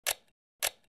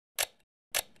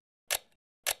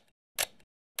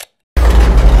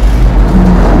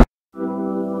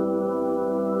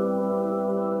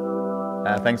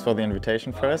Thanks for the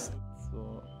invitation first.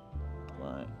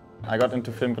 I got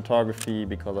into film photography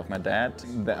because of my dad.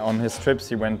 On his trips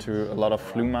he went to a lot of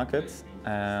flea markets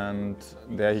and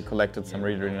there he collected some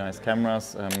really nice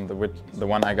cameras. The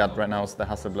one I got right now is the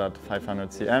Hasselblad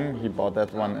 500cm. He bought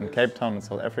that one in Cape Town in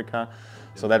South Africa.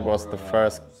 So that was the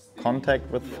first contact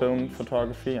with film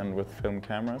photography and with film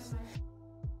cameras.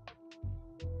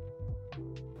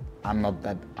 I'm not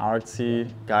that artsy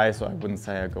guy, so I wouldn't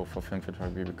say I go for film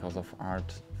photography because of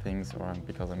art things or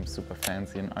because I'm super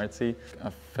fancy and artsy.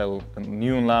 I fell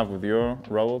new in love with your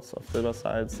rolls of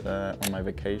SilberSalz on my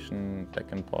vacation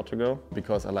back in Portugal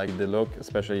because I like the look,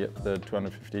 especially the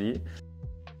 250D.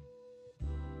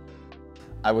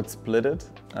 I would split it.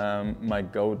 My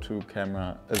go-to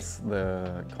camera is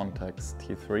the Contax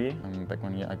T3. Back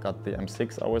when I got the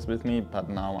M6 always with me, but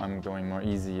now I'm going more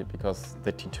easy because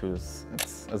the T2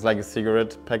 it's like a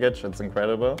cigarette package, it's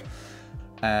incredible.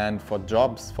 And for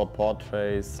jobs, for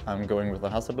portraits, I'm going with the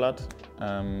Hasselblad,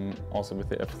 also with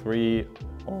the F3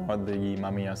 or the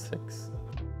Mamiya 6.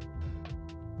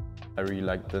 I really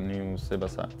like the new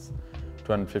SilberSalz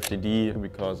 250D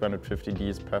because 250D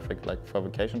is perfect like for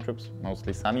vacation trips,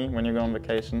 mostly sunny when you go on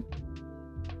vacation.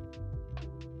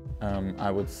 I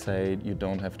would say you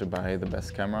don't have to buy the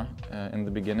best camera in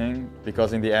the beginning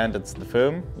because in the end it's the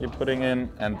film you're putting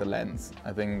in and the lens.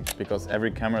 I think because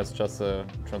every camera is just a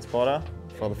transporter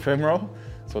for the film roll,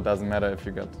 so it doesn't matter if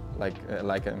you got like a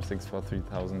Leica M6 for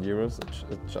 3,000 euros,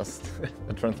 it's just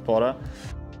a transporter.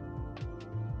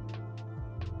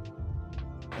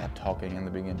 Yeah, talking in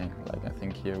the beginning, like I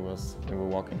think we were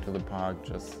walking to the park,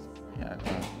 just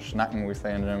schnacken we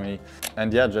say in Germany.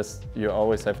 And yeah, just you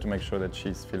always have to make sure that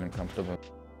she's feeling comfortable.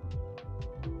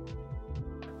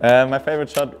 My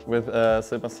favorite shot with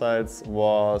SilberSalz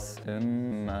was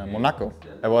in Monaco.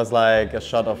 It was like a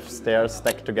shot of stairs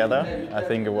stacked together. I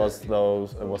think it was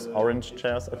orange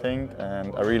chairs, I think.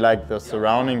 And I really like the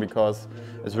surrounding because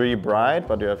it's really bright,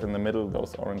 but you have in the middle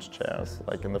those orange chairs,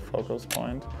 like in the focus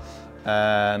point.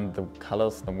 And the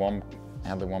colors, the warm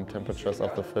temperatures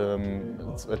of the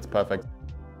film, it's perfect.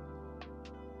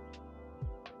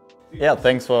 Yeah,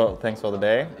 thanks for the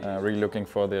day. Really looking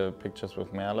for the pictures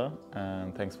with Merle,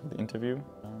 and thanks for the interview.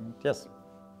 And yes,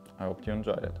 I hope you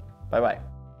enjoyed it. Bye bye.